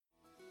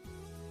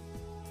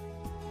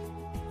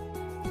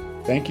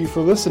Thank you for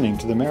listening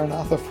to the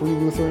Maranatha Free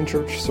Lutheran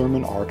Church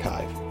Sermon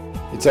Archive.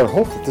 It's our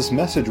hope that this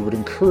message would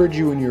encourage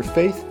you in your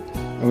faith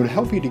and would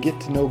help you to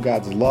get to know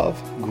God's love,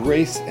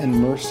 grace, and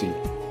mercy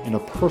in a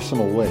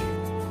personal way.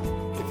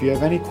 If you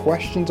have any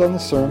questions on the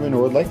sermon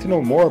or would like to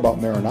know more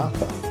about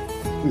Maranatha,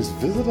 please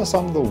visit us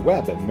on the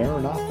web at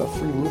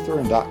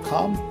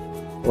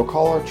maranathafreelutheran.com or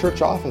call our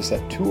church office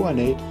at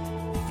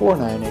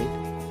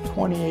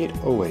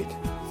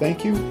 218-498-2808.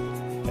 Thank you,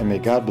 and may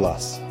God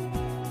bless.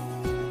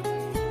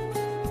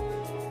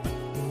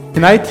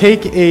 Can I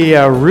take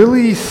a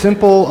really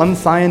simple,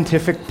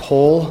 unscientific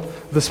poll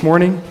this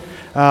morning?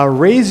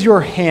 Raise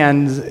your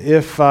hands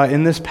if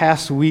in this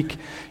past week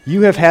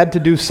you have had to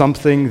do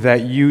something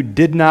that you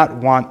did not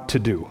want to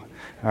do.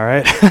 All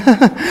right?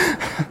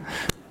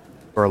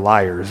 Or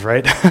liars,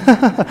 right?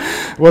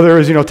 Whether it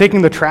was,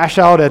 taking the trash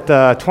out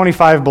at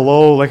 25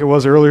 below like it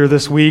was earlier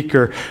this week,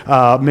 or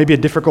maybe a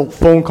difficult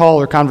phone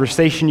call or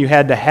conversation you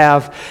had to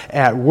have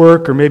at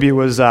work, or maybe it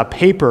was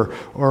paper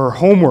or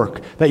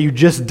homework that you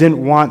just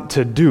didn't want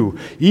to do.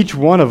 Each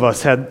one of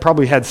us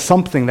probably had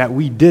something that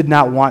we did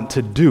not want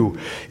to do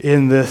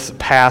in this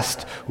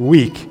past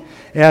week.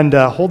 And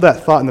hold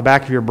that thought in the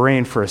back of your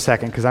brain for a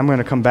second, because I'm going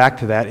to come back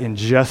to that in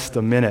just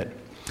a minute.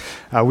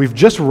 We've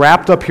just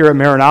wrapped up here at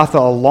Maranatha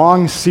a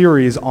long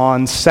series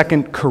on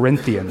 2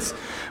 Corinthians.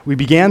 We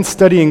began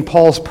studying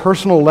Paul's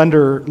personal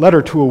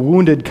letter to a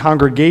wounded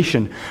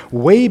congregation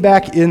way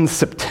back in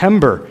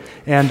September,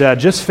 and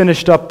just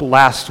finished up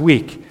last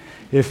week.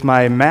 If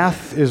my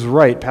math is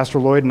right, Pastor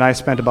Lloyd and I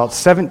spent about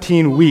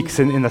 17 weeks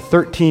in the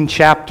 13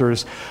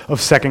 chapters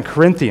of 2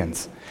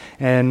 Corinthians.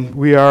 And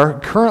we are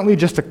currently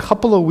just a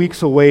couple of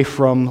weeks away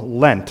from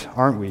Lent,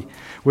 aren't we?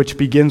 Which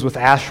begins with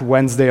Ash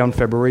Wednesday on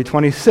February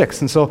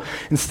 26th. And so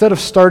instead of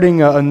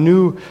starting a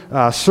new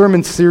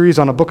sermon series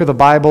on a book of the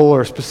Bible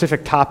or a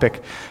specific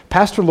topic,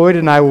 Pastor Lloyd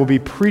and I will be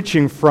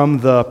preaching from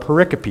the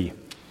pericope.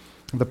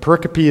 The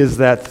pericope is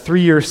that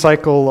 3-year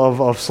cycle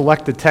of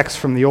selected texts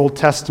from the Old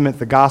Testament,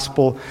 the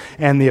Gospel,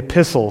 and the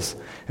Epistles.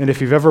 And if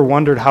you've ever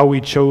wondered how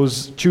we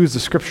choose the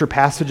scripture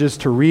passages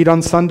to read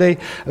on Sunday,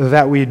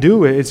 that we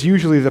do, it's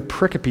usually the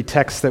pericope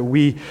text that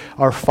we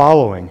are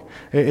following.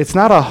 It's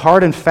not a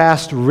hard and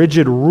fast,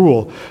 rigid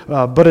rule,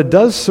 but it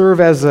does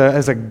serve as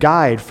a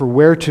guide for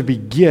where to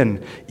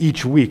begin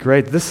each week,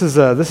 right? This is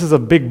a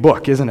big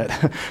book, isn't it?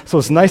 So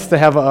it's nice to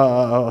have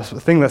a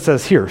thing that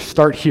says, here,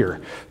 start here,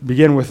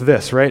 begin with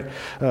this, right?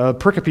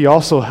 Pericope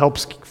also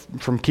helps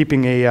from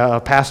keeping a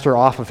pastor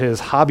off of his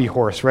hobby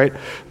horse, right?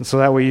 And so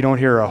that way you don't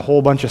hear a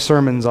whole bunch of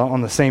sermons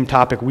on the same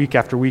topic week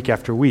after week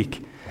after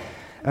week.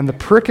 And the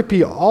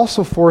pericope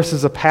also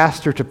forces a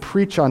pastor to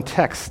preach on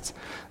texts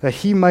that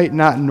he might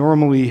not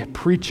normally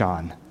preach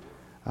on.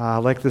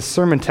 Like this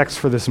sermon text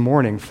for this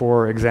morning,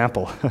 for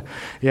example.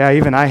 Yeah,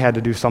 even I had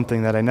to do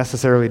something that I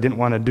necessarily didn't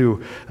want to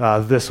do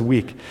this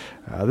week.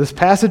 This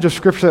passage of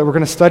Scripture that we're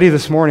going to study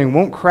this morning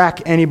won't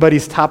crack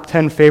anybody's top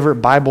 10 favorite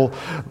Bible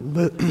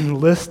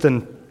list,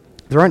 and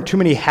there aren't too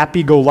many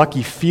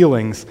happy-go-lucky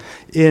feelings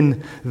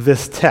in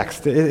this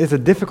text. It's a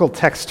difficult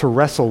text to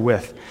wrestle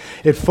with.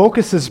 It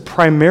focuses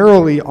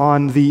primarily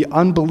on the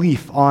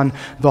unbelief, on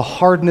the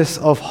hardness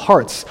of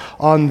hearts,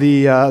 on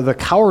the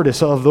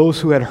cowardice of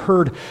those who had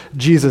heard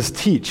Jesus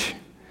teach.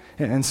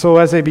 And so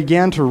as I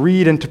began to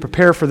read and to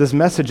prepare for this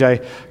message,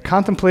 I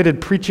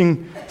contemplated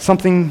preaching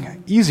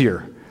something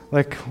easier,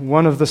 like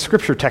one of the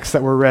scripture texts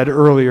that were read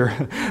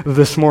earlier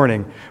this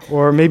morning,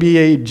 or maybe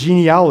a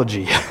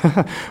genealogy,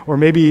 or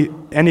maybe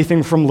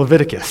anything from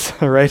Leviticus,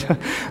 right?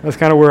 That's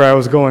kind of where I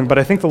was going, but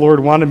I think the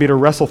Lord wanted me to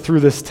wrestle through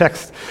this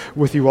text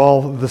with you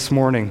all this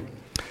morning.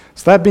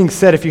 So that being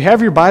said, if you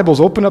have your Bibles,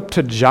 open up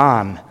to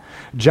John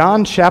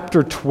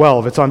chapter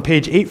 12. It's on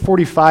page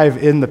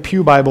 845 in the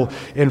Pew Bible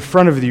in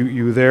front of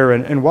you there,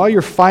 and while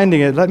you're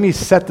finding it, let me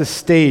set the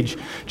stage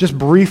just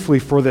briefly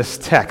for this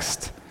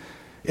text.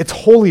 It's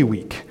Holy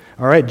Week.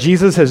 All right,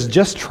 Jesus has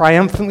just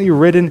triumphantly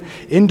ridden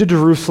into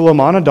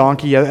Jerusalem on a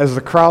donkey as the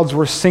crowds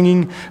were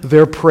singing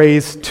their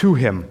praise to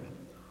him.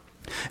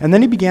 And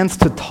then he begins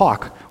to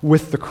talk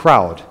with the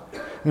crowd.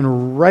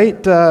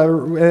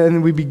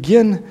 And we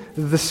begin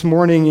this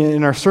morning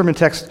in our sermon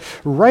text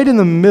right in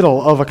the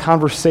middle of a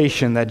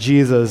conversation that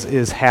Jesus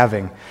is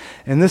having.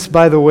 And this,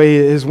 by the way,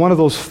 is one of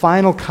those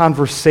final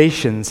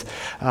conversations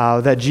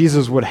that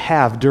Jesus would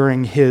have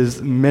during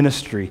his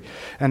ministry.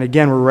 And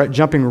again, we're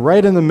jumping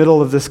right in the middle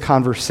of this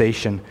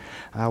conversation.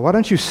 Why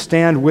don't you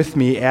stand with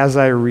me as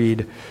I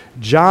read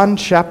John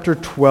chapter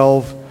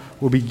 12,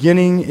 we're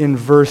beginning in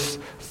verse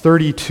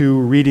 32,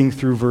 reading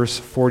through verse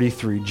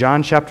 43.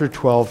 John chapter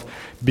 12,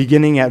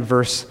 beginning at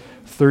verse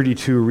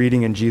 32,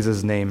 reading in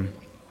Jesus' name.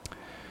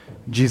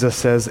 Jesus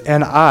says,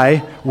 "And I,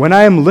 when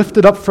I am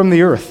lifted up from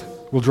the earth,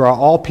 will draw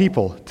all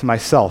people to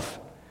myself."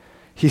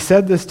 He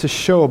said this to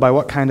show by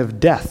what kind of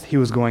death he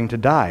was going to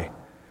die.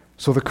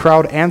 So the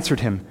crowd answered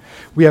him,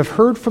 "We have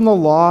heard from the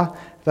law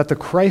that the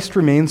Christ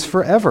remains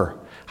forever.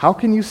 How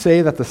can you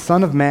say that the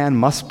Son of Man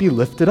must be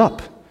lifted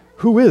up?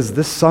 Who is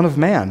this Son of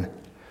Man?"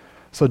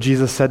 So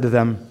Jesus said to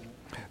them,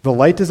 "The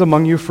light is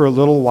among you for a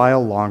little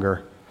while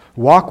longer.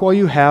 Walk while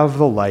you have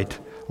the light,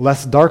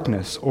 lest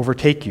darkness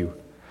overtake you.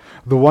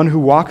 The one who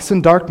walks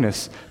in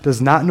darkness does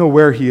not know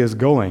where he is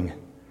going.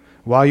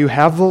 While you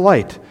have the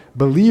light,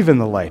 believe in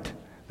the light,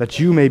 that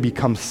you may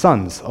become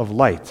sons of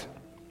light."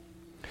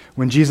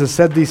 When Jesus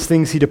said these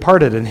things, he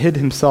departed and hid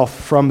himself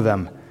from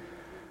them.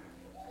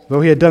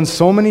 Though he had done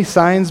so many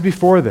signs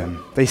before them,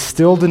 they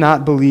still did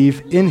not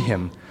believe in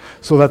him,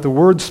 so that the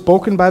word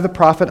spoken by the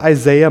prophet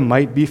Isaiah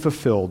might be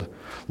fulfilled.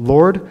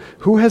 "Lord,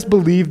 who has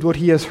believed what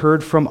he has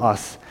heard from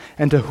us,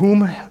 and to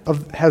whom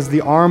has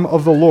the arm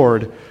of the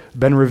Lord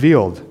been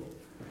revealed?"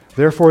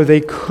 Therefore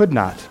they could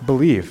not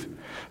believe.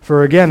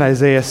 For again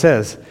Isaiah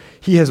says,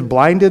 "He has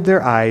blinded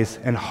their eyes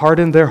and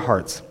hardened their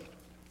hearts,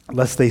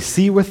 lest they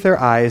see with their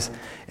eyes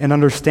and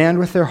understand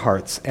with their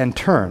hearts and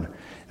turn,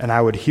 and I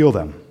would heal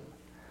them."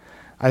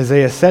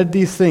 Isaiah said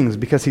these things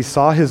because he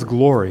saw his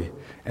glory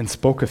and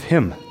spoke of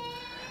him.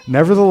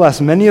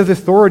 Nevertheless, many of the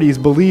authorities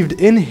believed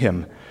in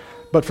him,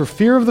 but for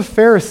fear of the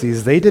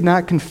Pharisees they did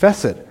not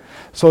confess it,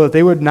 so that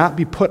they would not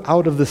be put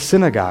out of the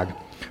synagogue,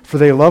 for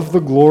they love the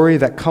glory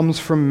that comes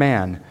from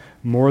man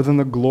more than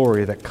the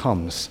glory that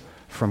comes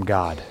from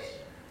God.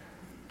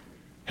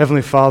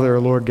 Heavenly Father,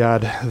 Lord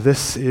God,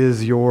 this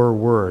is your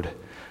word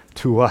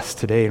to us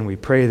today, and we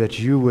pray that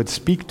you would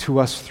speak to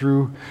us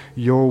through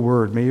your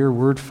word. May your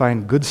word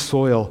find good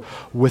soil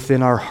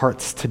within our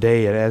hearts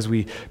today as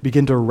we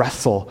begin to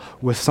wrestle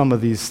with some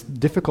of these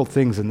difficult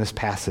things in this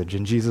passage.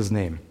 In Jesus'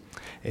 name,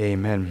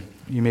 amen.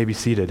 You may be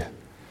seated.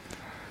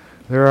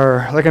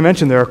 Like I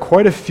mentioned, there are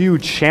quite a few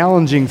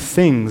challenging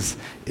things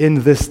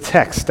in this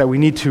text that we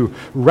need to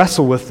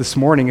wrestle with this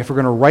morning if we're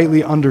going to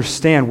rightly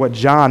understand what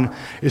John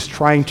is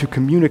trying to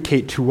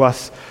communicate to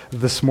us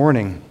this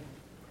morning.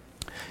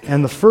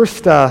 And the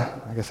first, I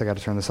guess I got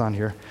to turn this on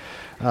here.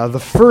 The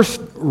first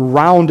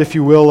round, if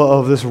you will,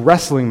 of this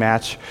wrestling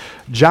match,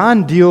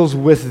 John deals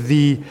with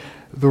the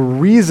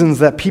reasons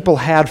that people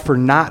had for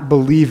not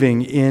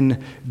believing in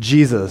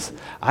Jesus.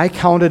 I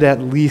counted at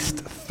least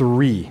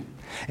 3.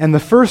 And the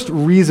first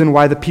reason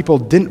why the people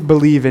didn't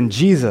believe in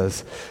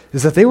Jesus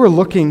is that they were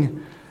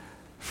looking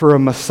for a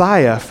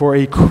Messiah, for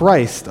a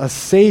Christ, a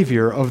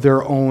Savior of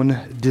their own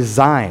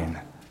design.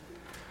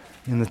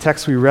 In the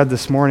text we read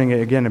this morning,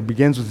 again, it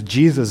begins with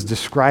Jesus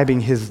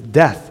describing his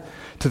death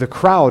to the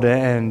crowd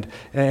and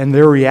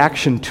their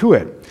reaction to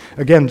it.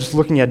 Again, just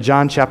looking at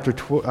John chapter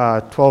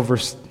 12,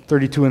 verse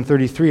 32 and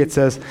 33, it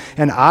says,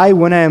 "And I,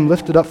 when I am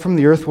lifted up from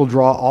the earth, will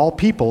draw all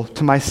people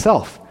to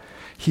myself."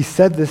 He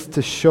said this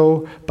to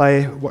show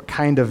by what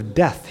kind of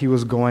death he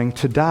was going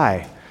to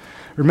die.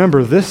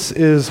 Remember, this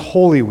is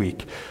Holy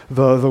Week,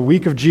 the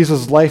week of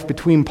Jesus' life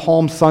between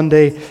Palm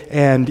Sunday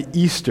and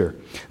Easter.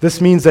 This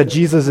means that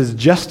Jesus is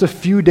just a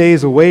few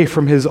days away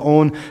from his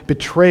own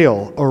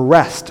betrayal,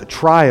 arrest,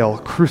 trial,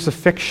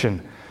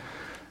 crucifixion.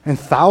 And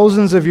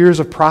thousands of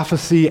years of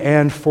prophecy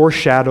and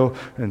foreshadow,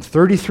 and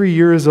 33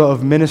 years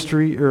of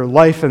ministry or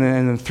life, and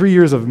then 3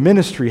 years of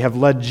ministry have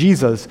led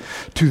Jesus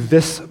to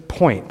this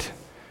point.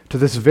 To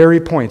this very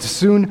point.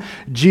 Soon,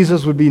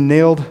 Jesus would be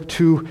nailed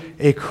to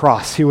a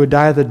cross. He would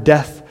die the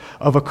death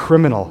of a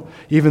criminal,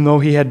 even though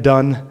he had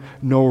done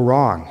no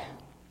wrong.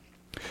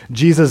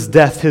 Jesus'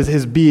 death,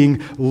 his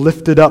being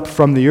lifted up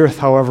from the earth,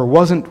 however,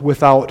 wasn't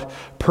without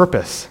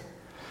purpose.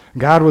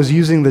 God was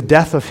using the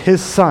death of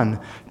his Son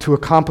to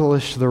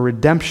accomplish the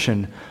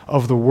redemption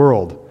of the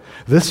world.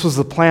 This was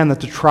the plan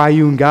that the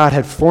triune God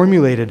had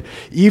formulated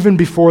even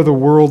before the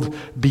world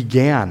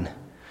began.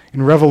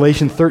 In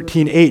Revelation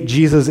 13:8,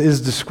 Jesus is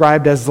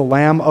described as the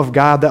Lamb of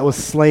God that was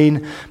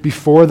slain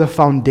before the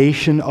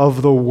foundation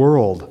of the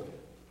world.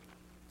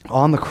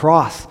 On the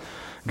cross,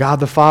 God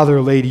the Father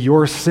laid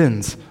your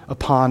sins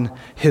upon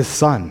his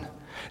Son.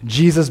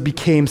 Jesus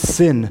became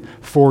sin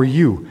for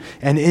you.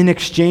 And in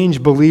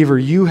exchange, believer,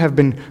 you have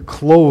been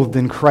clothed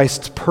in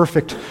Christ's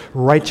perfect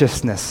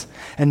righteousness.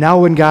 And now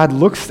when God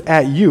looks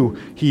at you,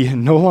 he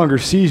no longer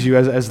sees you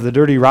as the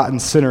dirty, rotten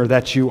sinner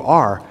that you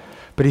are,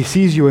 but he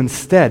sees you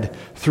instead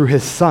through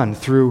his Son,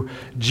 through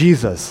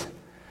Jesus.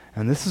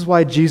 And this is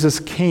why Jesus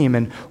came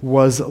and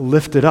was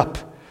lifted up,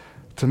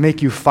 to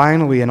make you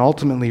finally and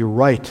ultimately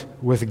right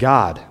with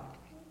God.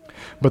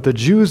 But the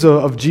Jews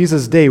of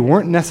Jesus' day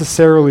weren't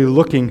necessarily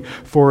looking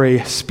for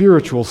a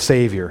spiritual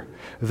Savior.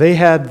 They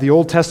had the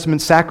Old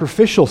Testament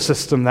sacrificial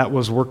system that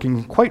was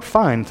working quite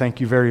fine, thank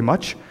you very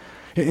much.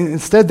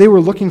 Instead, they were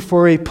looking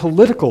for a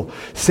political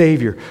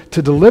Savior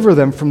to deliver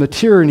them from the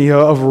tyranny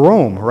of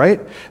Rome,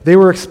 right? They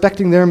were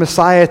expecting their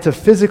Messiah to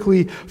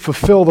physically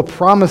fulfill the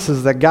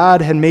promises that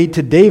God had made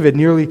to David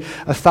nearly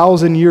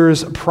 1,000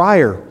 years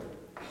prior.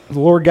 The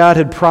Lord God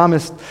had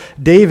promised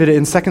David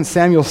in 2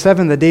 Samuel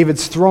 7 that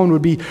David's throne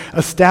would be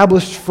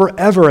established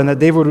forever and that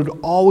David would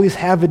always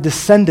have a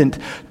descendant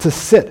to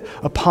sit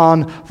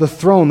upon the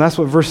throne. That's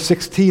what verse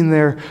 16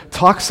 there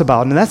talks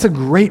about. And that's a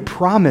great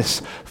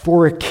promise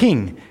for a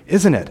king,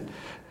 isn't it?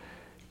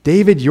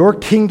 David, your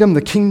kingdom,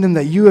 the kingdom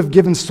that you have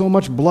given so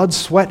much blood,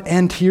 sweat,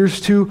 and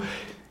tears to,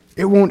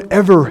 it won't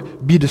ever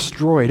be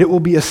destroyed. It will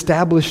be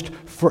established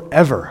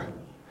forever.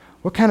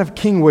 What kind of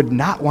king would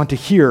not want to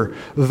hear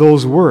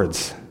those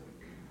words?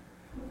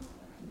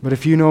 But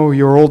if you know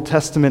your Old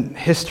Testament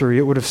history,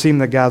 it would have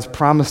seemed that God's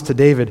promise to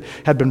David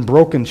had been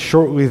broken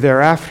shortly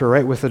thereafter,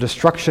 right, with the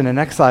destruction and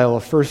exile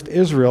of first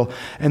Israel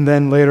and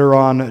then later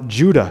on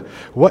Judah.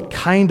 What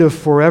kind of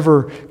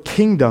forever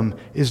kingdom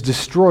is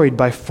destroyed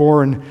by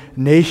foreign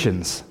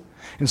nations?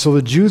 And so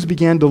the Jews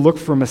began to look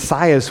for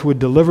messiahs who would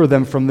deliver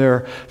them from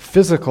their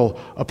physical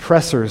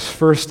oppressors,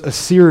 first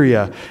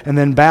Assyria, and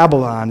then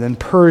Babylon, then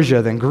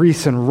Persia, then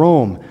Greece and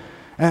Rome.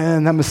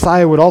 And that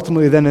Messiah would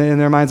ultimately then, in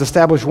their minds,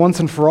 establish once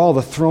and for all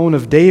the throne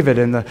of David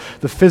and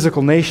the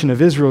physical nation of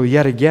Israel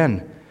yet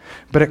again.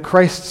 But at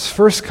Christ's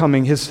first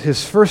coming,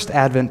 his first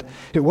advent,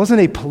 it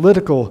wasn't a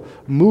political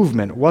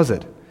movement, was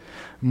it?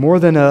 More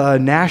than a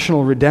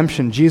national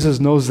redemption, Jesus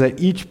knows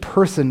that each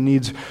person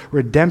needs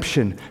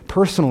redemption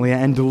personally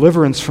and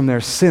deliverance from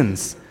their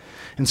sins.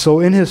 And so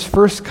in his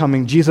first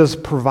coming, Jesus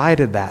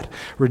provided that,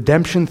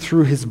 redemption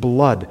through his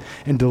blood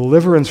and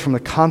deliverance from the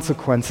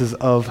consequences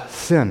of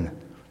sin.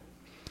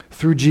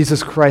 Through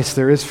Jesus Christ,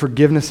 there is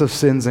forgiveness of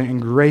sins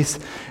and grace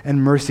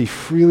and mercy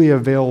freely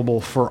available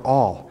for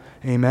all.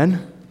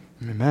 Amen?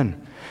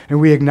 Amen. And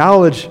we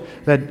acknowledge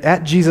that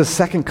at Jesus'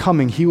 second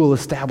coming, he will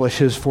establish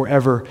his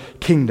forever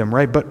kingdom,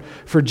 right? But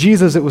for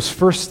Jesus, it was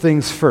first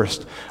things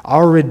first.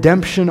 Our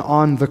redemption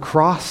on the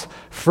cross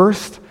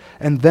first,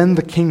 and then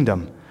the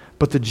kingdom.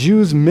 But the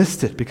Jews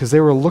missed it because they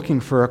were looking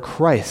for a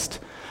Christ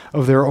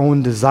of their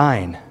own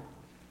design.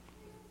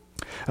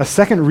 A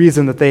second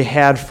reason that they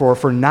had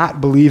for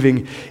not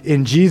believing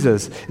in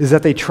Jesus is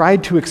that they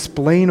tried to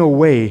explain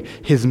away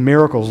his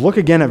miracles. Look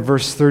again at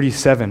verse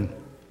 37.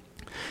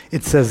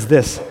 It says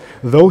this,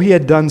 "Though he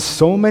had done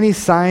so many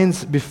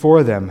signs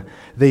before them,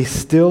 they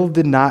still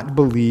did not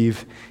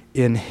believe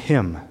in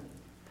him."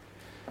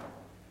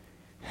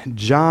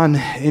 John,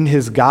 in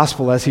his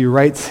gospel, as he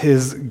writes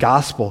his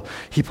gospel,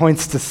 he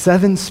points to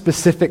 7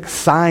 specific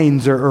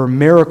signs or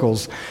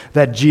miracles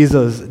that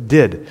Jesus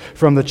did.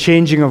 From the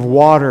changing of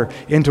water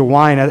into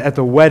wine at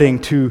the wedding,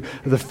 to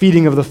the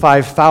feeding of the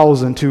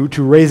 5,000,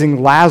 to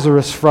raising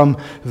Lazarus from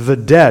the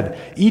dead.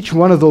 Each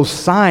one of those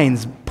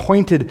signs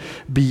pointed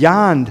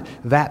beyond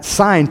that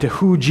sign to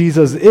who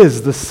Jesus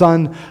is, the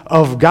Son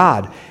of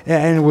God,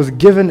 and was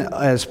given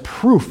as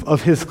proof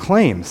of his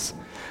claims.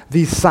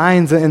 These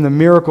signs and the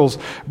miracles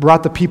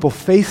brought the people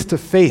face to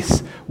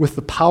face with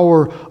the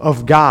power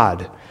of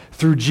God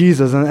through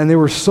Jesus, and they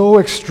were so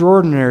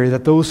extraordinary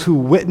that those who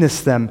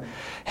witnessed them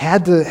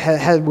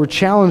were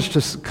challenged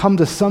to come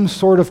to some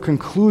sort of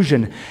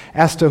conclusion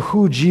as to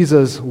who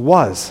Jesus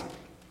was.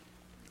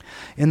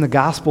 In the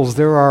Gospels,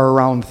 there are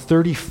around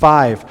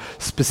 35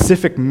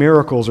 specific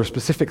miracles or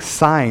specific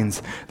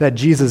signs that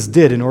Jesus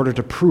did in order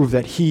to prove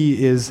that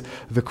he is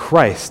the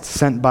Christ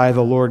sent by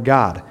the Lord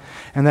God.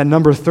 And that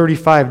number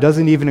 35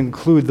 doesn't even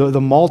include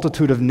the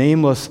multitude of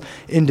nameless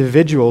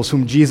individuals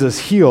whom Jesus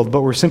healed,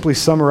 but were simply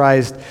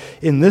summarized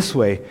in this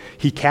way.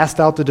 He cast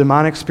out the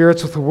demonic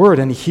spirits with the word,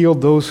 and he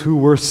healed those who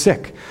were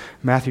sick.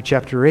 Matthew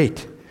chapter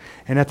 8.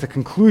 And at the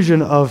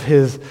conclusion of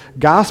his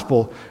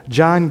gospel,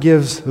 John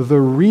gives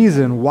the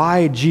reason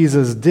why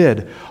Jesus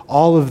did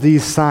all of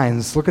these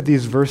signs. Look at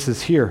these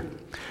verses here.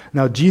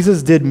 Now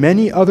Jesus did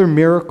many other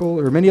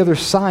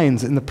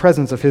signs in the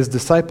presence of his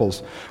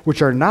disciples,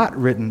 which are not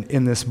written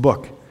in this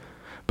book.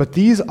 But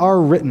these are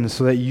written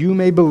so that you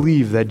may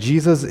believe that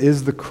Jesus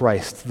is the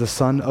Christ, the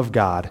Son of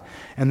God,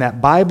 and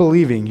that by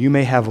believing you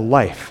may have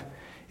life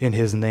in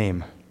his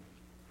name.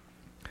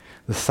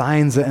 The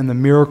signs and the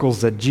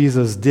miracles that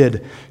Jesus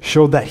did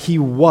showed that he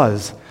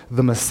was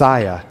the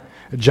Messiah.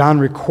 John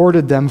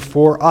recorded them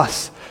for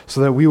us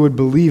so that we would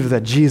believe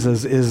that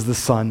Jesus is the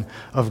Son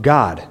of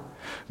God.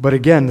 But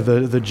again,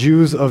 the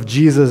Jews of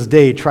Jesus'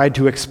 day tried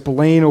to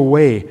explain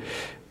away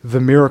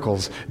the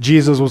miracles.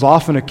 Jesus was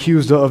often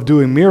accused of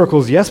doing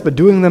miracles, yes, but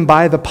doing them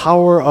by the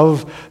power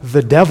of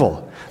the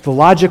devil. The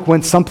logic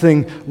went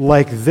something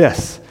like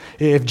this.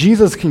 If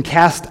Jesus can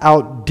cast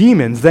out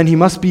demons, then he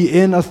must be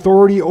in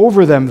authority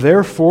over them.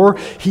 Therefore,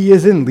 he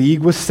is in league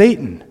with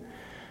Satan.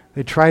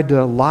 They tried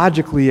to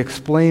logically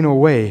explain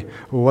away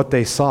what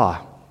they saw.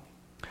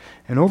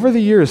 And over the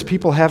years,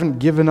 people haven't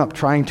given up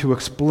trying to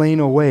explain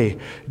away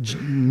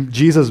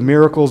Jesus'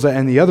 miracles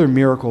and the other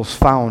miracles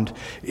found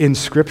in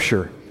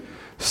Scripture.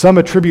 Some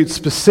attribute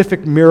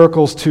specific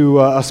miracles to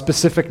a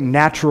specific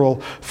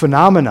natural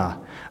phenomena.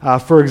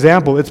 For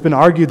example, it's been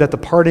argued that the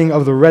parting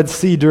of the Red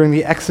Sea during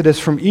the Exodus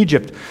from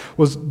Egypt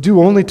was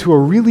due only to a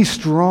really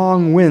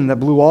strong wind that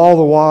blew all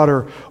the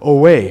water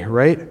away,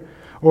 right?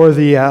 Or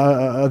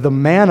the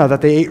manna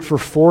that they ate for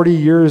 40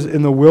 years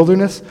in the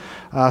wilderness.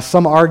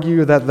 Some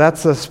argue that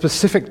that's a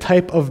specific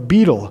type of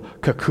beetle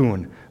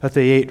cocoon that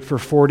they ate for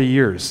 40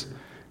 years.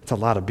 It's a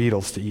lot of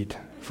beetles to eat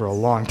for a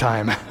long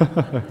time,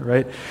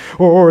 right?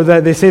 Or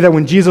that they say that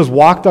when Jesus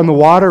walked on the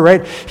water,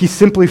 right, he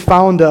simply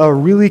found a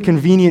really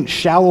convenient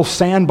shallow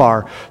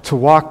sandbar to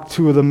walk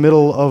to the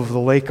middle of the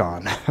lake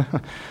on,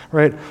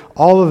 right?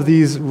 All of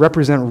these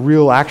represent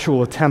real,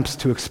 actual attempts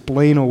to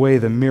explain away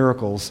the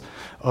miracles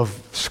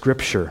of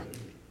Scripture.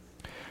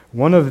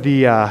 One of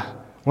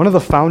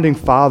the founding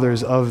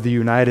fathers of the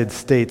United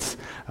States,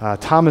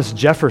 Thomas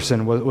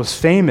Jefferson was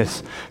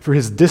famous for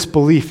his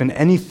disbelief in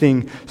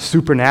anything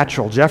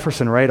supernatural.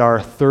 Jefferson, right, our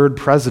third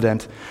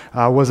president,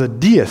 was a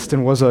deist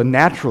and was a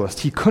naturalist.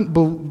 He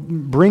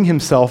couldn't bring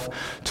himself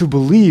to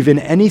believe in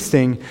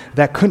anything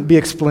that couldn't be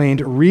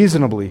explained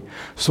reasonably.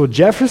 So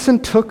Jefferson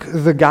took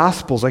the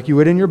Gospels, like you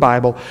would in your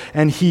Bible,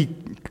 and he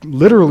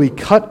literally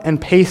cut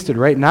and pasted,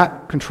 right?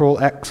 Not Control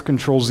X,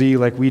 Control Z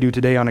like we do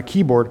today on a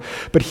keyboard,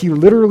 but he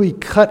literally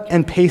cut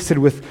and pasted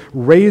with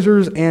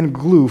razors and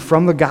glue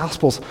from the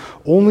Gospels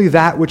only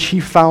that which he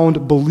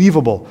found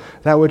believable,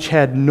 that which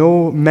had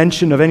no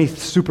mention of any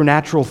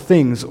supernatural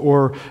things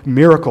or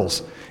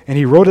miracles. And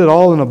he wrote it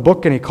all in a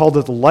book, and he called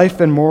it The Life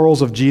and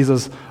Morals of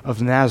Jesus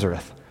of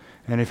Nazareth.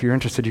 And if you're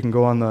interested, you can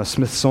go on the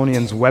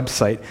Smithsonian's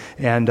website,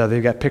 and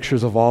they've got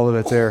pictures of all of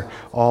it there,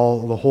 the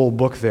whole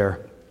book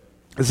there.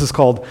 This is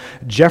called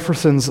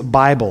Jefferson's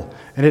Bible,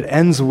 and it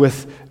ends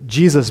with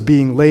Jesus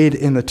being laid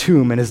in the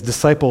tomb and his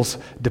disciples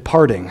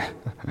departing.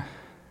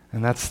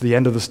 And that's the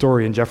end of the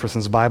story in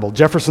Jefferson's Bible.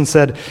 Jefferson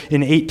said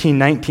in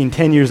 1819,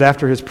 10 years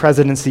after his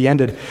presidency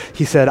ended,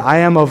 he said, "I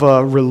am of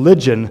a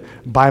religion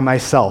by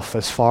myself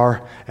as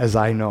far as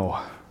I know."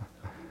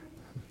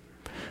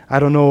 I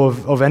don't know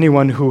of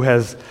anyone who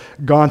has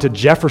gone to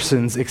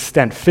Jefferson's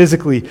extent,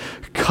 physically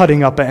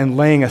cutting up and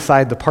laying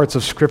aside the parts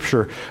of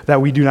Scripture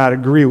that we do not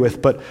agree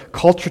with, but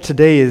culture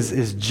today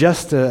is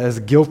just as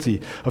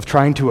guilty of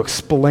trying to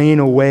explain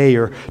away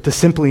or to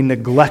simply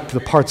neglect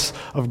the parts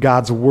of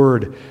God's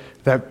Word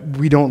that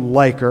we don't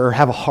like or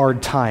have a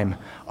hard time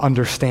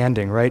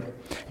understanding, right?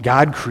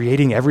 God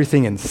creating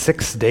everything in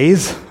 6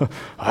 days?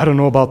 I don't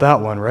know about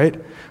that one,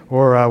 right?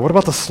 Or what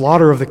about the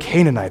slaughter of the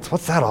Canaanites?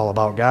 What's that all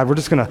about, God? We're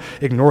just going to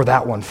ignore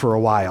that one for a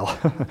while.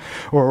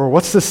 or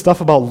what's this stuff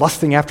about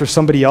lusting after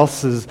somebody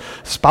else's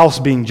spouse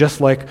being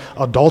just like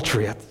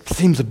adultery? It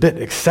seems a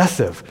bit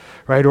excessive,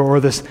 right?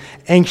 Or this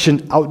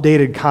ancient,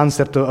 outdated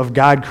concept of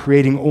God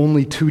creating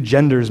only two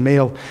genders,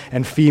 male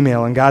and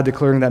female, and God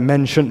declaring that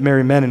men shouldn't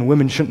marry men and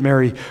women shouldn't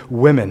marry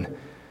women.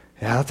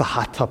 Yeah, that's a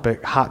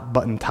hot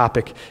button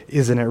topic,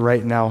 isn't it,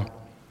 right now?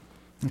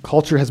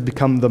 Culture has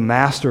become the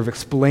master of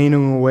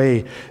explaining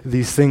away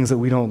these things that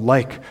we don't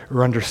like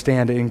or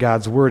understand in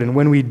God's Word. And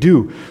when we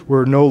do,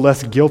 we're no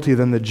less guilty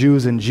than the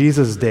Jews in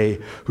Jesus' day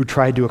who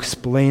tried to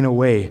explain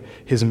away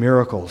his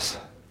miracles.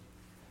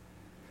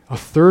 A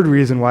third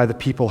reason why the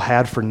people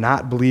had for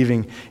not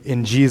believing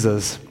in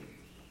Jesus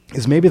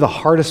is maybe the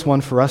hardest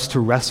one for us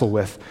to wrestle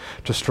with,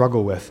 to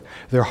struggle with.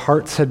 Their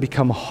hearts had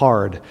become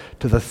hard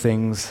to the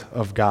things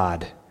of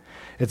God.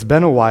 It's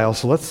been a while,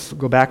 so let's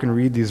go back and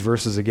read these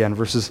verses again,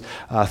 verses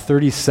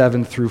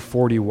 37 through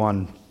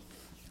 41.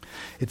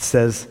 It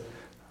says,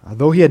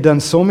 "Though he had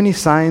done so many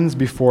signs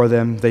before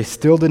them, they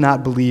still did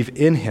not believe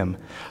in him,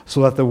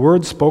 so that the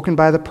word spoken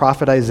by the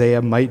prophet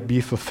Isaiah might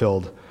be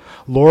fulfilled.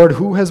 Lord,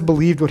 who has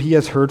believed what he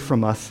has heard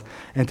from us,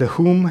 and to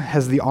whom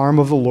has the arm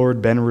of the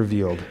Lord been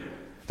revealed?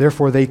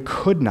 Therefore they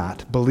could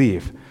not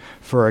believe.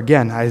 For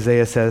again,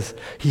 Isaiah says,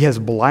 he has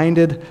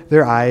blinded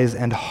their eyes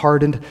and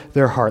hardened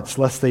their hearts,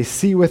 lest they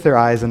see with their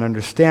eyes and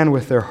understand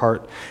with their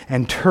heart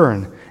and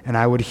turn, and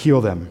I would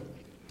heal them.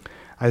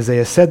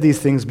 Isaiah said these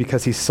things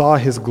because he saw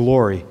his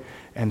glory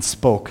and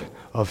spoke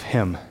of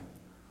him."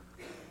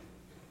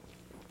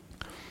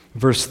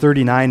 Verse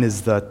 39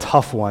 is the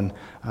tough one,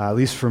 at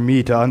least for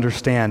me to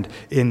understand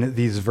in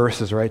these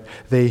verses, right?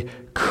 They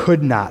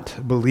could not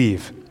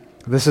believe.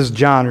 This is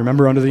John,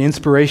 remember, under the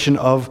inspiration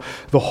of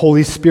the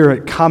Holy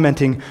Spirit,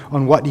 commenting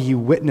on what he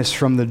witnessed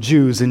from the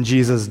Jews in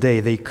Jesus'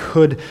 day. They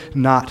could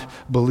not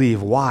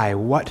believe. Why?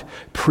 What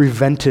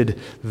prevented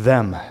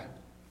them?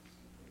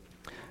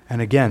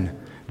 And again,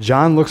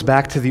 John looks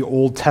back to the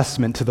Old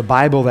Testament, to the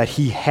Bible that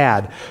he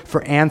had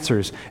for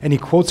answers, and he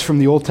quotes from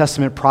the Old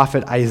Testament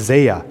prophet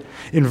Isaiah.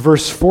 In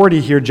verse 40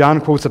 here,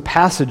 John quotes a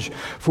passage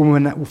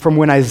from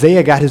when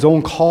Isaiah got his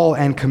own call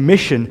and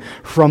commission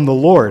from the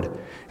Lord.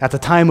 At the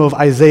time of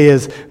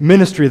Isaiah's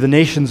ministry, the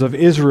nations of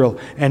Israel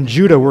and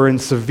Judah were in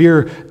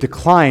severe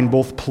decline,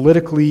 both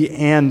politically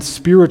and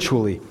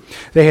spiritually.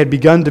 They had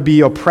begun to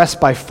be oppressed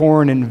by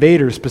foreign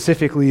invaders,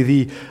 specifically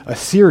the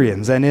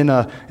Assyrians, and in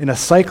a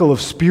cycle of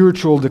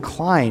spiritual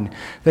decline,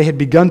 they had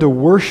begun to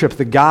worship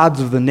the gods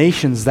of the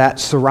nations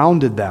that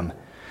surrounded them.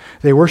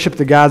 They worshiped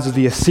the gods of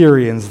the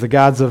Assyrians, the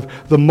gods of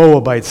the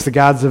Moabites, the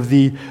gods of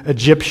the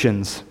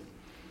Egyptians.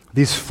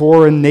 These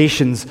foreign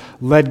nations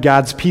led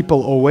God's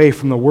people away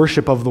from the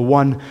worship of the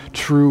one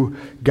true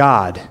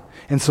God.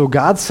 And so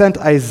God sent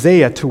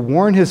Isaiah to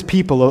warn his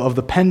people of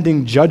the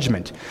pending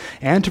judgment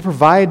and to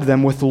provide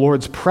them with the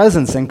Lord's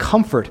presence and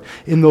comfort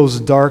in those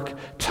dark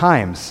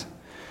times.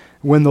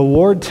 When the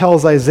Lord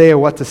tells Isaiah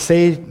what to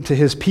say to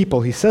his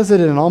people, he says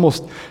it in an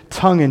almost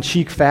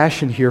tongue-in-cheek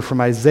fashion here from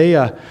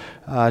Isaiah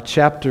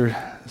chapter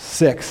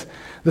 6.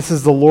 This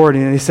is the Lord,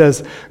 and he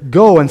says,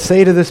 "Go and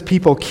say to this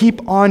people,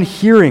 keep on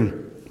hearing,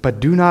 but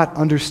do not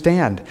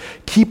understand.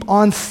 Keep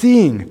on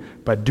seeing,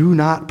 but do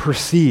not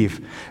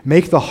perceive.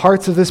 Make the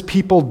hearts of this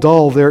people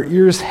dull, their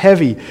ears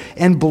heavy,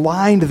 and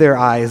blind their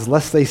eyes,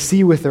 lest they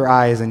see with their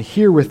eyes and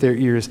hear with their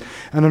ears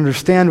and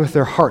understand with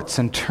their hearts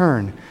and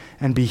turn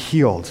and be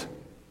healed."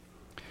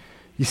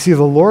 You see,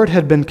 the Lord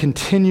had been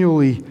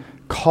continually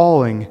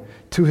calling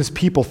to his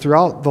people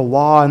throughout the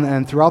law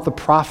and throughout the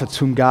prophets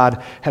whom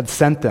God had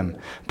sent them.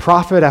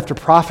 Prophet after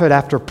prophet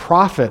after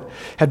prophet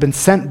had been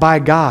sent by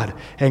God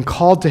and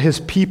called to his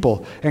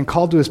people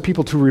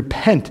to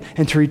repent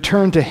and to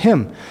return to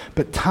him.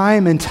 But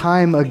time and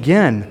time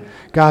again,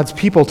 God's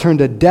people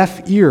turned a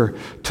deaf ear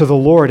to the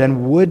Lord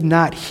and would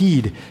not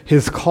heed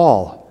his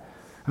call.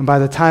 And by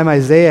the time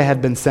Isaiah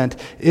had been sent,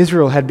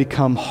 Israel had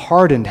become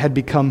hardened, had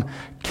become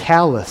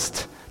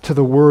calloused to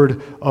the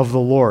word of the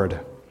Lord.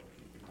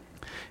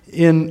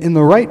 In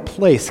the right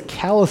place,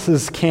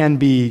 calluses can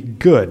be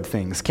good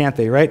things, can't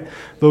they, right?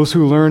 Those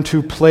who learn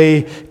to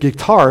play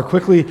guitar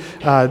quickly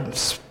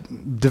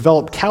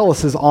develop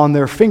calluses on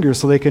their fingers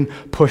so they can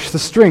push the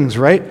strings,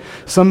 right?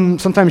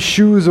 Sometimes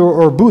shoes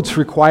or boots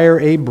require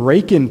a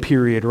break-in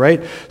period,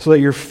 right? So that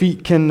your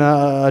feet can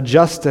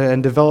adjust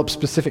and develop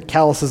specific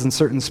calluses in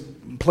certain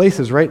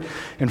places, right?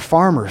 And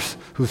farmers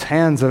whose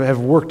hands have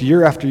worked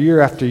year after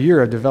year after year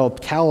have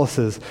developed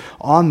calluses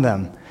on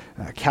them.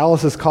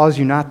 Calluses cause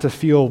you not to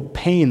feel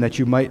pain that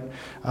you might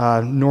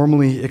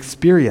normally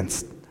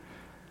experience.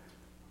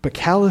 But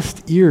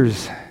calloused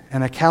ears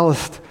and a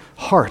calloused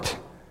heart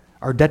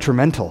are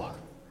detrimental.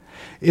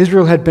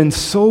 Israel had been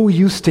so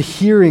used to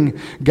hearing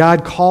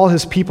God call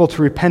his people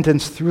to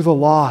repentance through the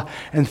law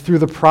and through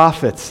the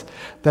prophets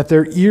that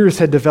their ears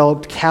had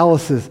developed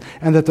calluses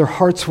and that their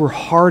hearts were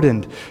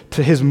hardened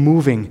to his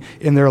moving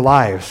in their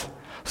lives.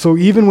 So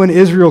even when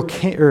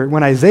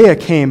when Isaiah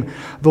came,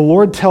 the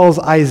Lord tells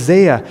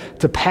Isaiah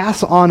to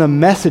pass on a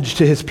message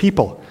to his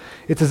people.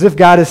 It's as if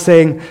God is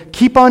saying,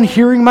 keep on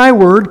hearing my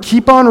word,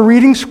 keep on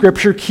reading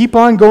scripture, keep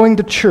on going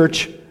to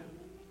church,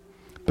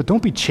 but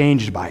don't be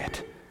changed by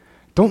it.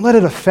 Don't let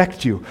it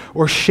affect you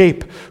or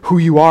shape who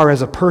you are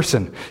as a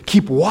person.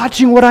 Keep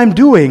watching what I'm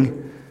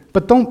doing,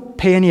 but don't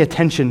pay any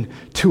attention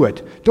to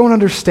it. Don't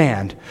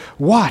understand.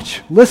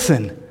 Watch,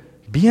 listen,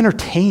 be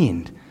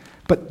entertained,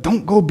 but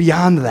don't go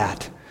beyond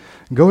that.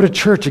 Go to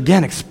church,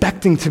 again,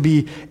 expecting to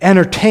be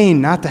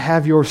entertained, not to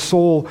have your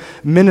soul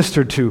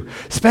ministered to.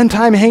 Spend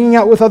time hanging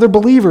out with other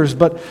believers,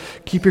 but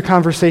keep your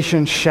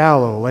conversation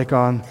shallow, like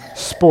on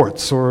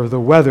sports or the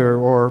weather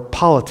or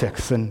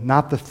politics, and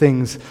not the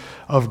things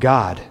of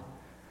God.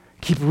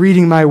 Keep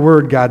reading my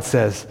word, God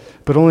says,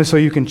 but only so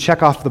you can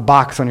check off the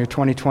box on your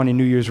 2020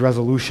 New Year's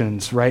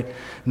resolutions, right?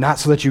 Not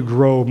so that you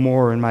grow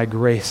more in my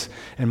grace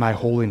and my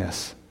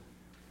holiness.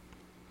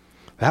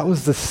 That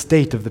was the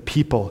state of the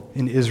people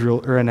in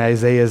Israel or in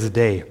Isaiah's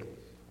day.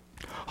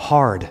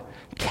 Hard,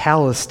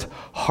 calloused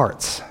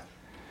hearts.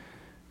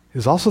 It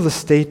was also the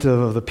state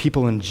of the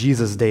people in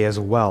Jesus' day as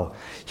well.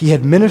 He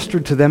had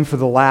ministered to them for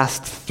the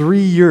last 3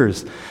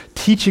 years,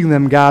 teaching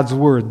them God's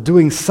word,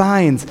 doing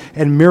signs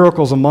and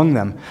miracles among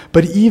them.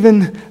 But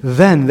even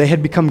then, they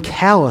had become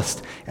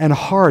calloused and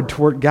hard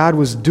to what God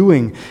was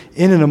doing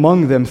in and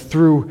among them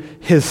through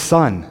his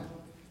Son.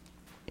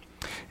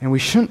 And we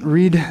shouldn't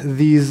read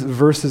these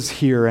verses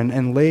here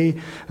and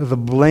lay the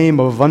blame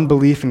of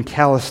unbelief and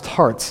calloused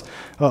hearts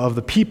of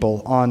the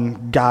people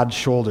on God's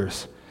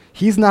shoulders.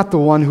 He's not the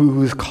one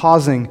who is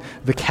causing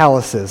the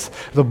calluses.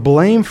 The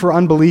blame for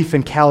unbelief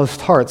and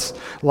calloused hearts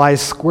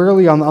lies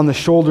squarely on the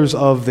shoulders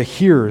of the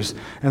hearers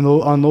and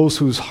on those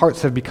whose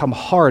hearts have become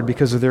hard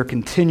because of their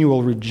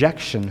continual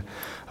rejection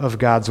of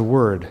God's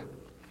word.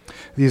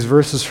 These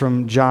verses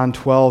from John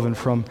 12 and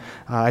from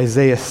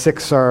Isaiah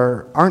 6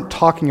 aren't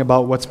talking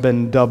about what's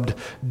been dubbed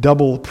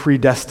double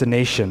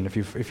predestination. If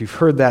you've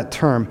heard that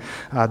term,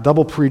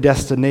 double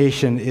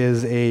predestination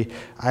is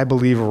I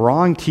believe,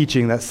 wrong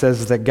teaching that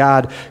says that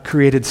God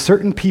created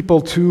certain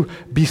people to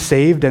be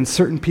saved and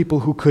certain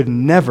people who could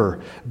never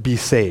be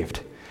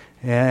saved.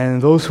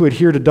 And those who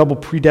adhere to double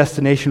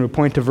predestination would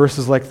point to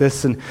verses like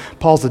this and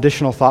Paul's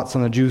additional thoughts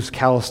on the Jews'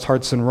 calloused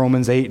hearts in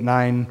Romans 8,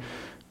 9,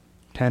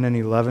 10 and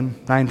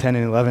 11, 9, 10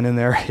 and 11 in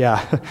there,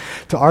 yeah,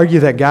 to argue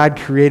that God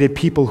created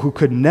people who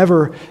could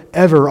never,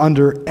 ever,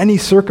 under any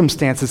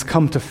circumstances,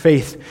 come to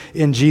faith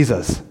in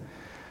Jesus.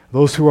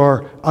 Those who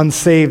are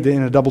unsaved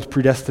in a double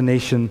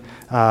predestination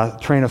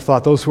train of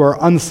thought, those who are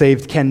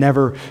unsaved can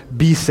never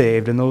be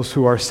saved, and those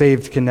who are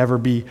saved can never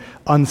be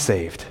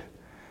unsaved.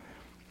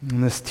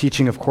 And this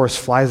teaching, of course,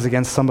 flies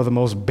against some of the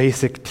most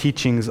basic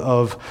teachings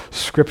of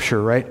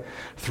Scripture, right?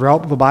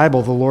 Throughout the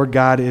Bible, the Lord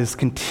God is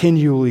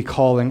continually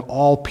calling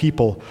all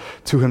people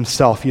to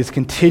himself. He is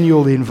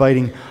continually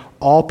inviting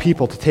all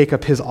people to take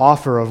up his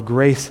offer of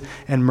grace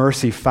and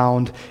mercy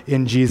found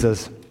in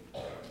Jesus.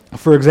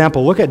 For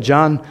example, look at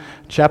John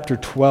chapter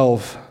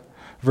 12,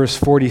 verse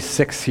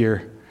 46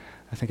 here.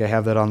 I think I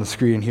have that on the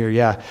screen here,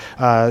 yeah.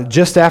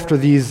 Just after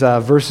these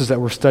verses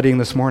that we're studying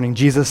this morning,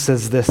 Jesus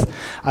says this,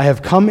 "I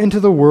have come into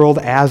the world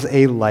as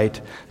a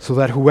light, so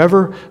that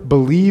whoever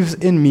believes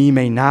in me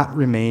may not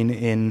remain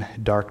in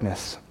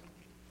darkness."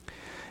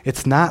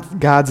 It's not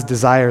God's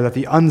desire that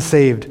the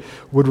unsaved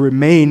would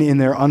remain in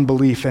their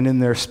unbelief and in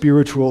their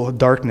spiritual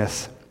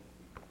darkness.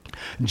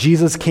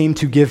 Jesus came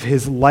to give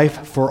his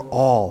life for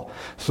all,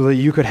 so that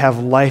you could have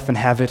life and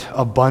have it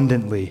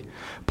abundantly.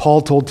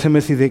 Paul told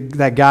Timothy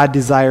that God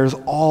desires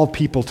all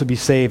people to be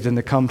saved and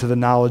to come to the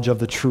knowledge of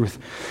the truth.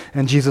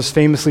 And Jesus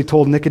famously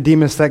told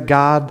Nicodemus that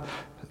God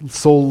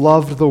so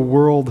loved the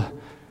world,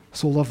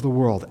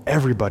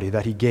 everybody,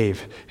 that he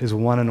gave his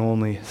one and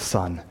only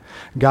Son.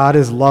 God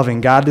is loving.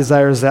 God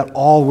desires that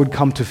all would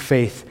come to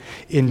faith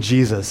in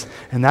Jesus.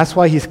 And that's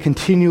why he's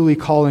continually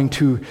calling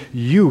to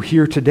you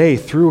here today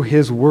through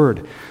his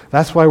word.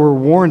 That's why we're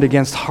warned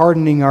against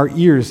hardening our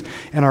ears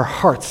and our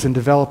hearts and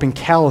developing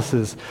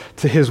calluses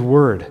to his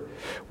word.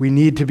 We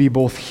need to be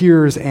both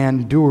hearers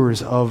and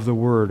doers of the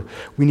word.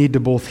 We need to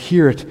both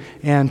hear it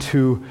and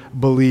to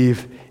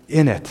believe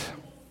in it.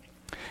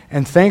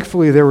 And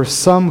thankfully, there were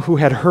some who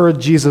had heard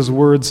Jesus'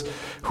 words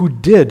who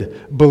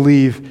did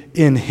believe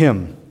in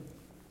him.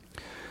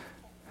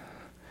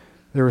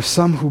 There were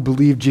some who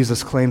believed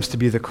Jesus' claims to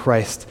be the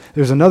Christ.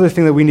 There's another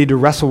thing that we need to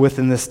wrestle with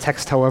in this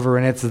text, however,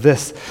 and it's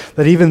this,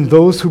 that even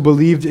those who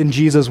believed in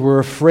Jesus were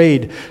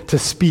afraid to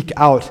speak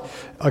out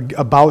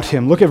about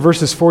him. Look at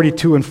verses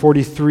 42 and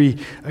 43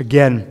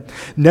 again.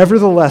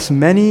 Nevertheless,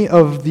 many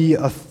of the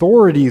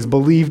authorities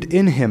believed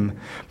in him,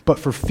 but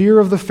for fear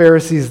of the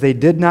Pharisees they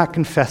did not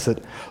confess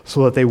it,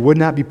 so that they would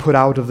not be put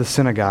out of the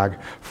synagogue,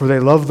 for they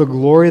love the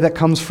glory that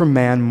comes from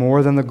man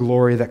more than the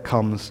glory that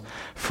comes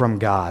from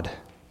God.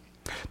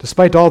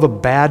 Despite all the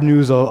bad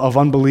news of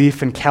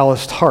unbelief and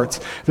calloused hearts,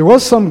 there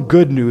was some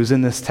good news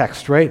in this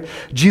text, right?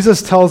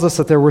 Jesus tells us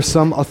that there were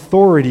some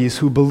authorities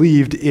who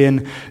believed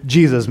in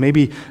Jesus.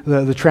 Maybe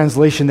the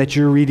translation that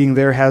you're reading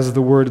there has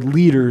the word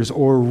leaders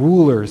or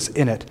rulers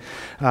in it.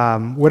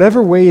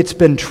 Whatever way it's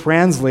been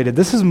translated,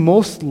 this is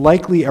most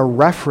likely a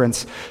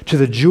reference to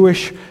the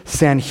Jewish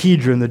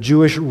Sanhedrin, the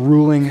Jewish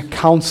ruling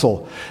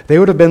council. They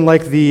would have been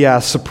like the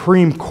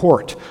Supreme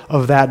Court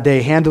of that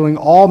day, handling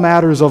all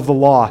matters of the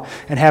law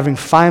and having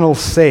final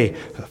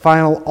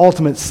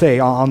ultimate say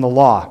on the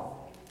law.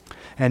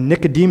 And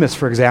Nicodemus,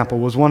 for example,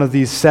 was one of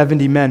these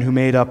 70 men who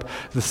made up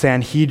the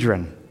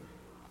Sanhedrin.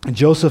 And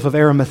Joseph of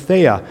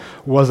Arimathea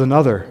was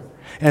another.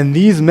 And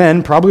these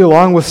men, probably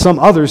along with some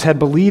others, had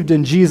believed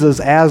in Jesus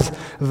as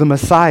the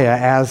Messiah,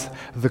 as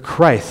the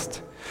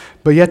Christ.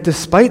 But yet,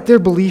 despite their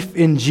belief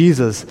in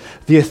Jesus,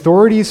 the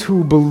authorities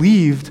who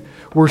believed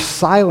were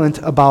silent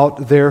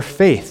about their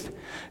faith.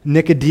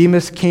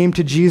 Nicodemus came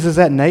to Jesus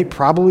at night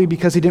probably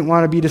because he didn't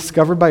want to be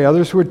discovered by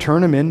others who would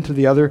turn him into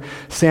the other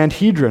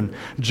Sanhedrin.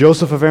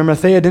 Joseph of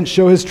Arimathea didn't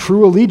show his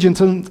true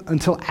allegiance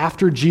until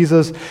after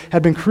Jesus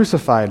had been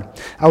crucified.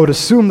 I would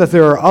assume that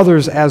there are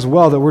others as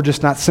well that we're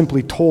just not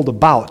simply told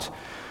about.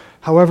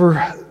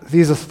 However,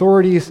 these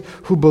authorities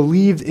who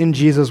believed in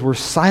Jesus were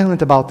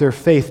silent about their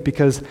faith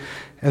because,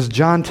 as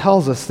John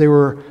tells us, they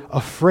were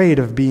afraid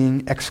of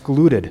being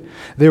excluded.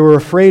 They were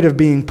afraid of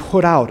being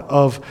put out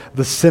of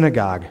the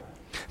synagogue.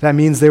 That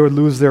means they would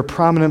lose their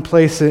prominent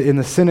place in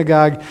the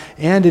synagogue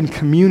and in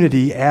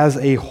community as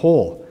a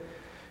whole.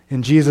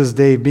 In Jesus'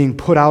 day, being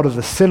put out of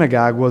the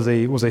synagogue was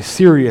a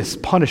serious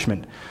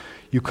punishment.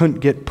 You couldn't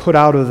get put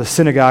out of the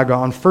synagogue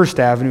on First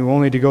Avenue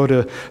only to go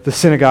to the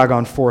synagogue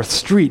on 4th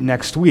Street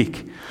next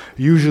week.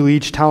 Usually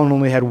each town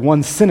only had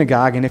one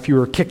synagogue, and if you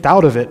were kicked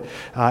out of it,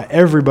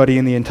 everybody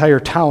in the entire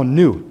town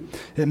knew.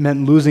 It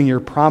meant losing your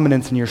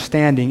prominence and your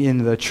standing in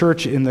the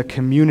church, in the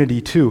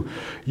community too.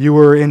 You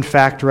were, in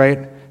fact,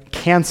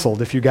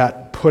 canceled if you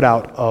got put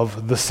out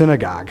of the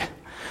synagogue.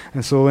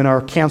 And so in our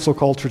cancel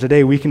culture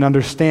today, we can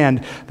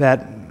understand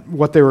that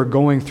what they were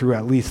going through,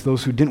 at least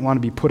those who didn't want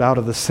to be put out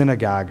of the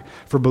synagogue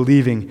for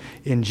believing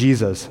in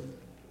Jesus.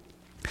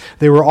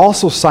 They were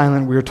also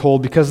silent, we are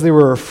told, because they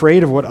were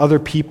afraid of what other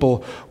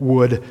people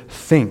would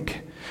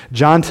think.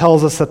 John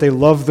tells us that they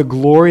love the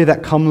glory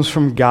that comes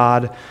from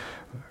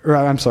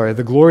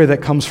the glory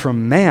that comes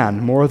from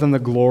man more than the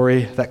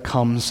glory that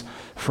comes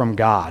from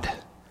God.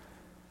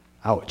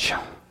 Ouch.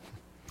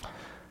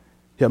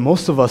 Yet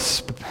most of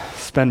us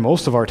spend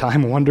most of our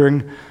time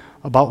wondering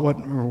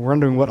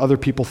what other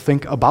people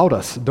think about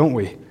us, don't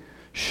we?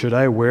 Should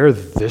I wear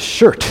this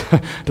shirt?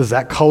 Does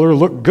that color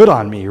look good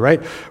on me,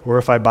 right? Or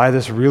if I buy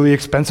this really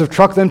expensive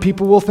truck, then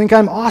people will think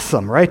I'm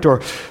awesome, right?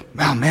 Or,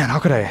 oh man, how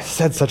could I have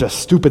said such a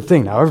stupid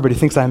thing? Now everybody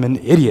thinks I'm an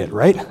idiot,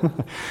 right?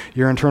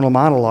 Your internal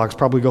monologues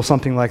probably go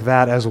something like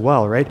that as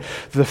well, right?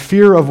 The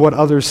fear of what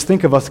others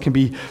think of us can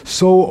be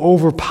so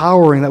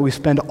overpowering that we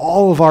spend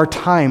all of our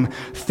time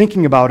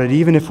thinking about it,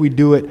 even if we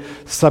do it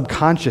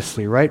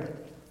subconsciously, right?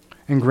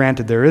 And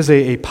granted, there is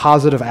a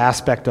positive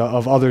aspect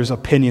of others'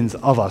 opinions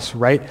of us,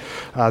 right?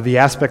 The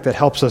aspect that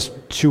helps us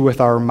chew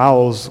with our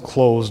mouths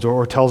closed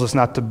or tells us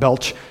not to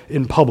belch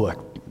in public,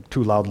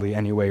 too loudly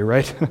anyway,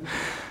 right?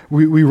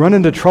 We run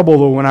into trouble,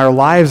 though, when our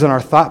lives and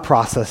our thought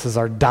processes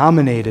are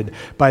dominated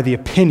by the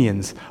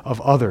opinions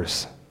of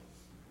others.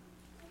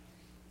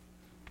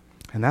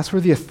 And that's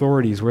where the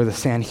authorities, where the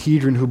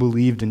Sanhedrin who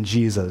believed in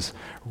Jesus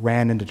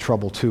ran into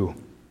trouble too.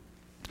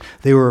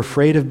 They were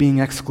afraid of being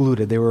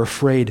excluded. They were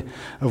afraid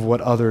of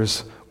what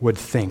others would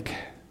think.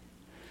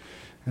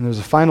 And there's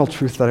a final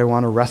truth that I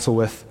want to wrestle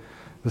with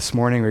this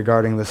morning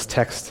regarding this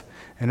text,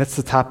 And it's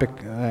the topic,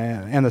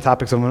 and the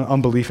topics of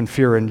unbelief and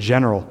fear in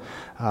general.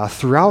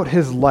 Throughout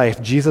his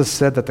life, Jesus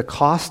said that the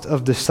cost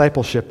of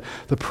discipleship,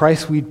 the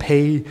price we'd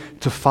pay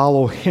to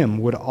follow him,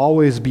 would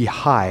always be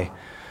high,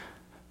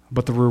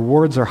 but the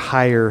rewards are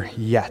higher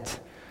yet.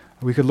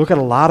 We could look at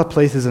a lot of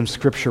places in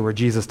Scripture where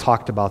Jesus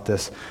talked about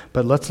this,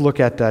 but let's look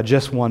at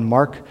just one,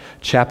 Mark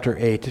chapter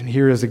 8. And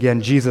here is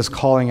again Jesus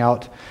calling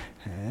out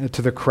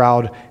to the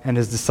crowd and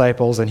his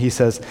disciples, and he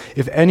says,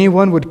 "If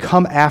anyone would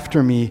come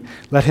after me,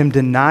 let him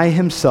deny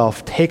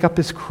himself, take up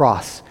his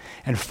cross,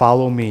 and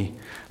follow me.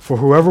 For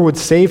whoever would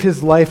save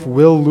his life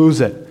will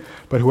lose it,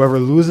 but whoever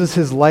loses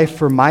his life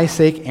for my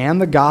sake and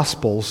the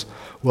gospel's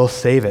will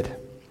save it.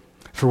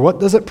 For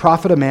what does it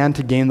profit a man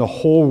to gain the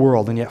whole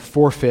world and yet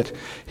forfeit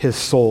his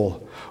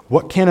soul?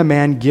 What can a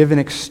man give in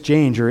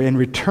exchange or in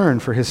return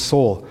for his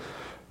soul?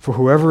 For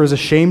whoever is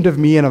ashamed of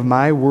me and of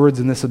my words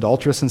in this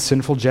adulterous and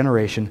sinful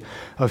generation,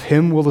 of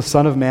him will the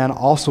Son of Man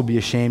also be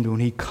ashamed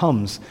when he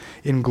comes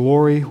in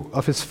glory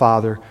of his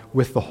Father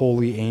with the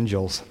holy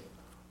angels."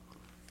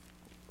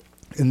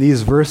 In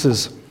these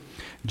verses,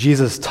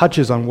 Jesus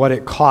touches on what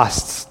it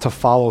costs to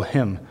follow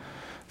him.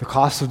 The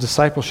costs of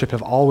discipleship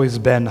have always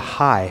been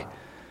high,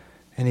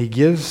 and he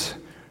gives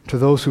to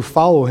those who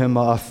follow him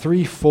a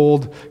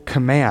threefold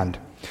command.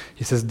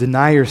 He says,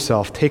 deny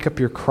yourself, take up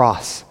your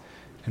cross,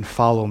 and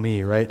follow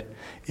me, right?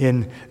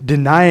 In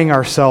denying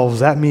ourselves,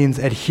 that means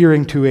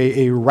adhering to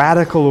a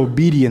radical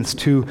obedience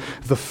to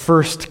the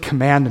first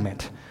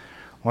commandment.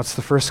 What's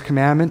the first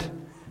commandment?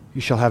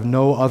 You shall have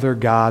no other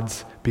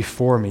gods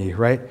before me,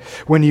 right?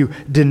 When you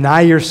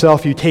deny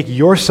yourself, you take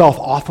yourself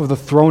off of the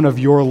throne of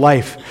your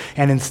life,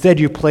 and instead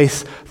you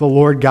place the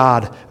Lord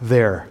God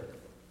there.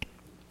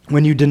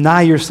 When you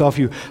deny yourself,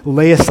 you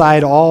lay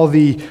aside all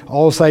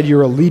aside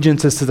your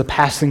allegiances to the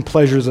passing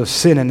pleasures of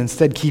sin and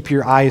instead keep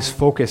your eyes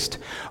focused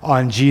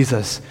on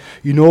Jesus.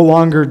 You no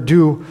longer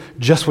do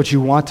just what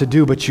you want to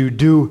do, but you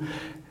do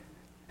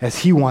as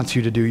he wants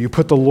you to do. You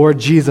put the Lord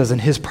Jesus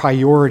and his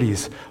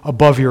priorities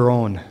above your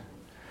own.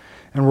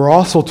 And we're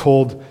also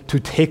told to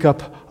take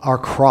up our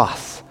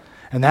cross.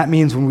 And that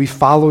means when we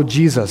follow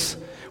Jesus,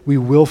 we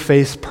will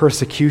face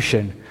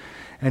persecution.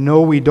 And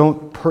no, we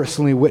don't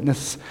personally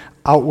witness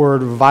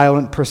outward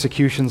violent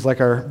persecutions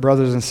like our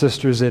brothers and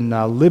sisters in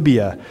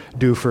Libya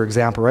do, for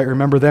example, right?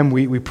 Remember them?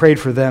 We prayed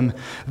for them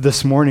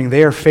this morning.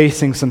 They are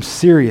facing some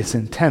serious,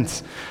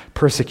 intense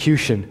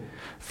persecution.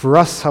 For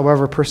us,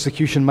 however,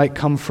 persecution might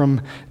come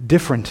from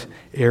different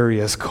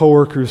areas.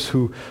 Coworkers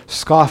who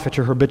scoff at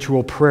your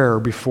habitual prayer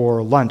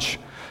before lunch.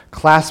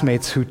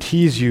 Classmates who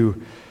tease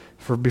you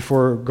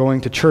before going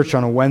to church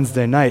on a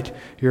Wednesday night,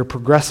 your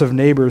progressive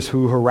neighbors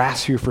who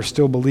harass you for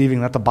still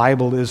believing that the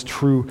Bible is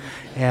true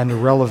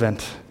and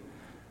relevant.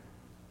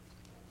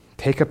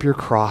 Take up your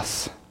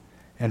cross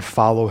and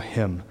follow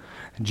him.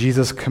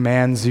 Jesus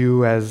commands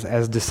you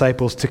as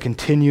disciples to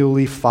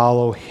continually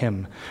follow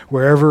him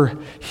wherever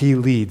he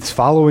leads.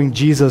 Following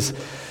Jesus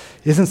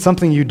isn't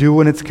something you do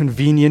when it's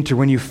convenient or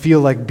when you feel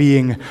like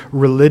being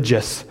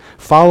religious.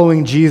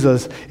 Following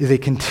Jesus is a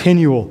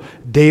continual,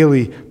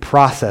 daily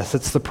process.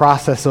 It's the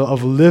process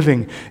of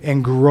living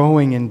and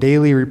growing in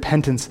daily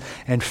repentance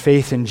and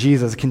faith in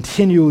Jesus,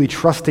 continually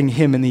trusting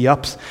him in the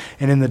ups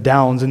and in the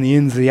downs, in the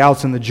ins and the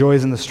outs, in the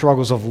joys and the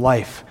struggles of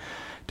life,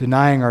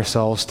 denying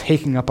ourselves,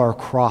 taking up our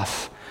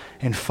cross,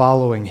 and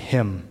following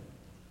him.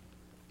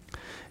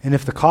 And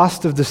if the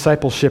cost of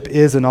discipleship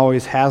is and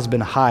always has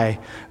been high,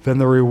 then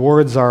the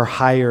rewards are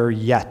higher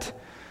yet.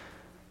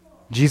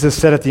 Jesus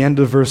said at the end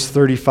of verse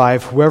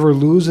 35, "Whoever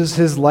loses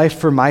his life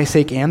for my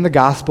sake and the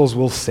gospel's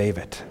will save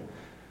it."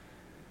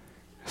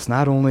 It's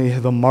not only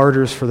the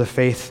martyrs for the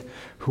faith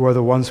who are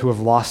the ones who have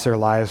lost their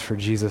lives for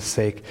Jesus'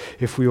 sake.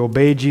 If we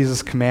obey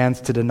Jesus'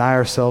 commands to deny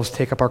ourselves,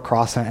 take up our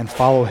cross, and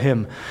follow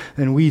him,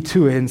 then we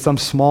too, in some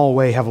small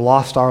way, have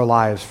lost our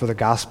lives for the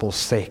gospel's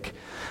sake.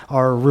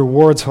 Our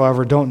rewards,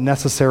 however, don't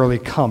necessarily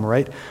come,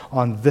 right,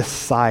 on this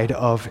side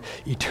of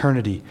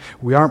eternity.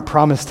 We aren't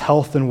promised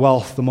health and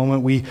wealth the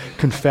moment we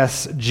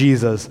confess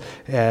Jesus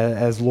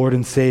as Lord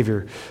and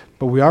Savior,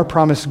 but we are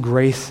promised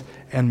grace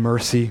and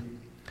mercy.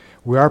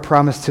 We are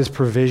promised his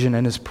provision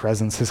and his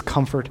presence, his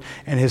comfort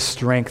and his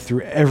strength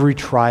through every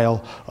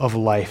trial of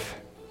life.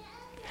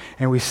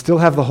 And we still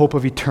have the hope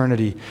of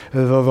eternity,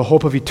 the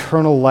hope of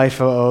eternal life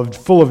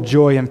full of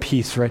joy and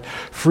peace, right?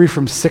 Free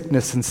from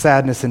sickness and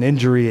sadness and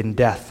injury and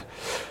death.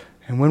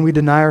 And when we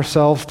deny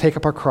ourselves, take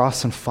up our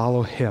cross and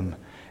follow him,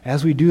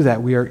 as we do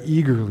that, we are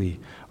eagerly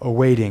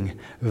awaiting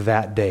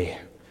that day.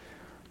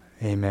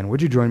 Amen.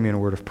 Would you join me in a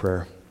word of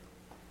prayer?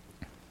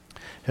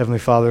 Heavenly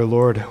Father,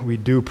 Lord, we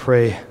do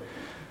pray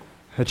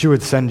that you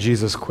would send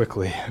Jesus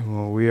quickly.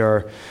 We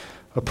are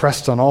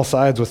oppressed on all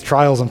sides with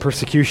trials and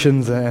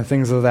persecutions and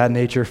things of that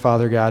nature,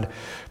 Father God,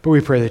 but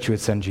we pray that you would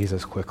send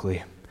Jesus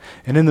quickly.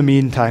 And in the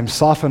meantime,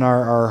 soften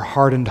our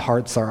hardened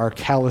hearts, our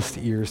calloused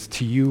ears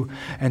to you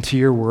and to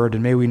your word,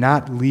 and may we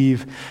not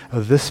leave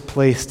this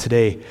place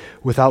today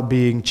without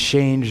being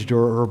changed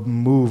or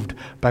moved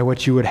by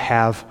what you would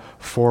have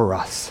for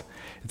us.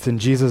 It's in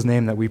Jesus'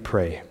 name that we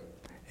pray.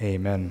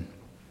 Amen.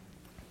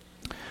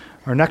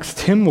 Our next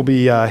hymn will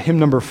be hymn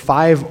number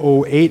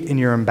 508 in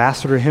your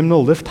ambassador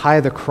hymnal, Lift High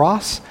the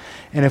Cross.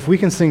 And if we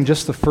can sing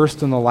just the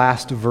first and the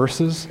last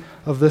verses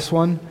of this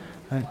one.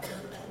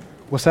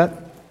 What's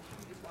that?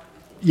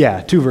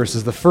 Yeah, 2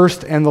 verses, the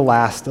first and the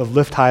last of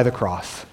Lift High the Cross.